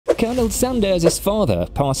Colonel Sanders' father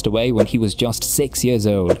passed away when he was just 6 years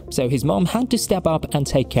old, so his mom had to step up and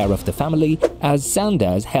take care of the family as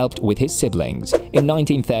Sanders helped with his siblings. In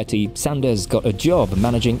 1930, Sanders got a job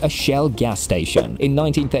managing a Shell gas station. In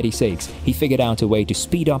 1936, he figured out a way to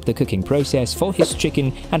speed up the cooking process for his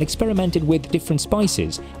chicken and experimented with different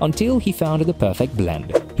spices until he found the perfect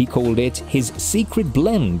blend. He called it his secret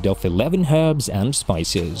blend of 11 herbs and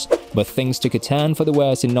spices. But things took a turn for the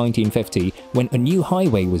worse in 1950 when a new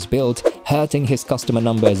highway was built, hurting his customer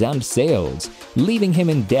numbers and sales, leaving him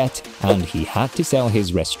in debt, and he had to sell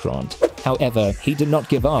his restaurant. However, he did not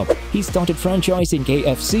give up. He started franchising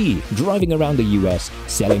KFC, driving around the US,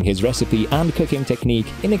 selling his recipe and cooking technique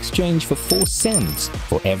in exchange for 4 cents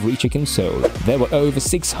for every chicken sold. There were over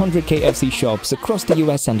 600 KFC shops across the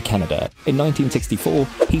US and Canada. In 1964,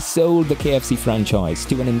 he sold the KFC franchise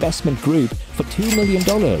to an investment group for $2 million,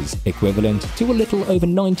 equivalent to a little over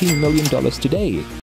 $19 million today.